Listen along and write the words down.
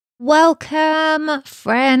Welcome,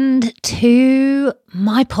 friend, to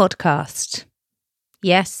my podcast.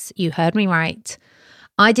 Yes, you heard me right.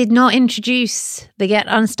 I did not introduce the Get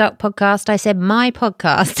Unstuck podcast. I said my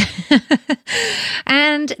podcast.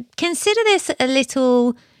 And consider this a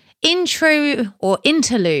little intro or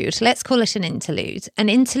interlude. Let's call it an interlude. An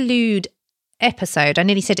interlude episode. I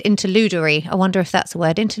nearly said interludery. I wonder if that's a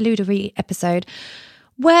word. Interludery episode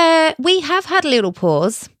where we have had a little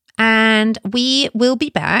pause. And we will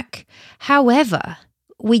be back. However,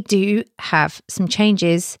 we do have some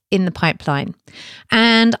changes in the pipeline.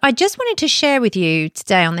 And I just wanted to share with you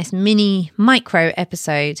today on this micro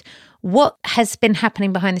episode what has been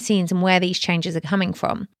happening behind the scenes and where these changes are coming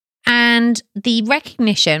from. And the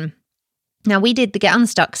recognition. Now, we did the Get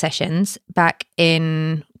Unstuck sessions back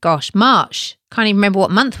in, March. Can't even remember what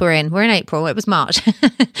month we're in. We're in April. It was March.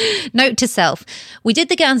 Note to self. We did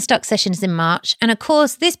the Get Unstuck sessions in March. And of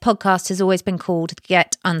course, this podcast has always been called the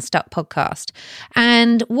Get Unstuck podcast.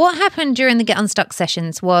 And what happened during the Get Unstuck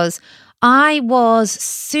sessions was I was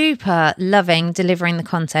super loving delivering the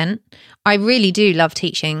content. I really do love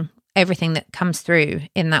teaching everything that comes through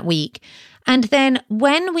in that week. And then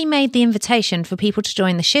when we made the invitation for people to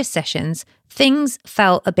join the shift sessions, things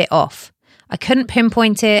felt a bit off. I couldn't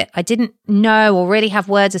pinpoint it. I didn't know or really have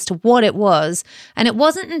words as to what it was. And it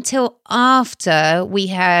wasn't until after we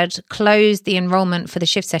had closed the enrollment for the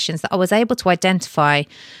shift sessions that I was able to identify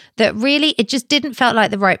that really it just didn't feel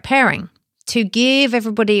like the right pairing to give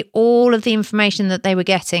everybody all of the information that they were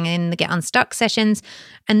getting in the Get Unstuck sessions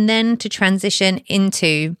and then to transition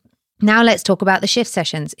into, now let's talk about the shift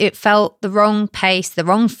sessions. It felt the wrong pace, the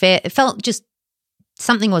wrong fit. It felt just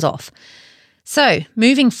something was off. So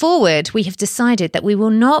moving forward, we have decided that we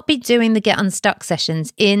will not be doing the Get Unstuck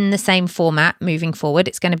sessions in the same format moving forward.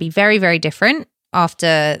 It's going to be very, very different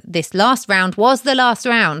after this last round was the last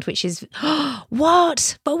round, which is,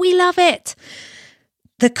 what? But we love it.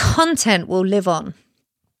 The content will live on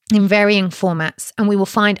in varying formats, and we will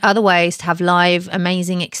find other ways to have live,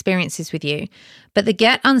 amazing experiences with you. But the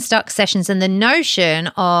Get Unstuck sessions and the notion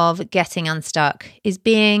of getting unstuck is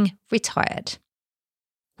being retired.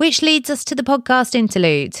 Which leads us to the podcast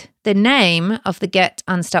interlude. The name of the Get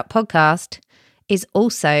Unstuck podcast is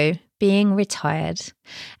also being retired.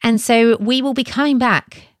 And so we will be coming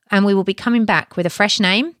back, and we will be coming back with a fresh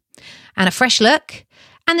name and a fresh look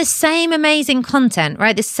and the same amazing content,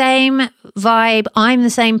 right? The same vibe. I'm the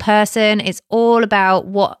same person. It's all about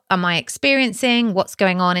what am I experiencing, what's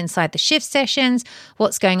going on inside the shift sessions,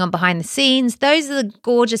 what's going on behind the scenes. Those are the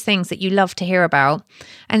gorgeous things that you love to hear about.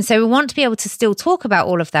 And so we want to be able to still talk about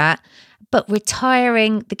all of that, but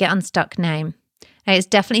retiring the Get Unstuck name. Now, it's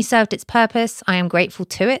definitely served its purpose. I am grateful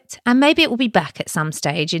to it. And maybe it will be back at some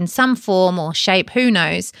stage in some form or shape, who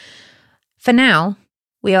knows. For now,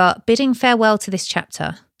 we are bidding farewell to this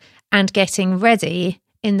chapter and getting ready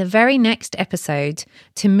in the very next episode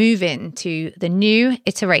to move into the new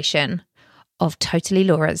iteration of Totally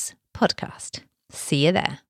Laura's podcast. See you there.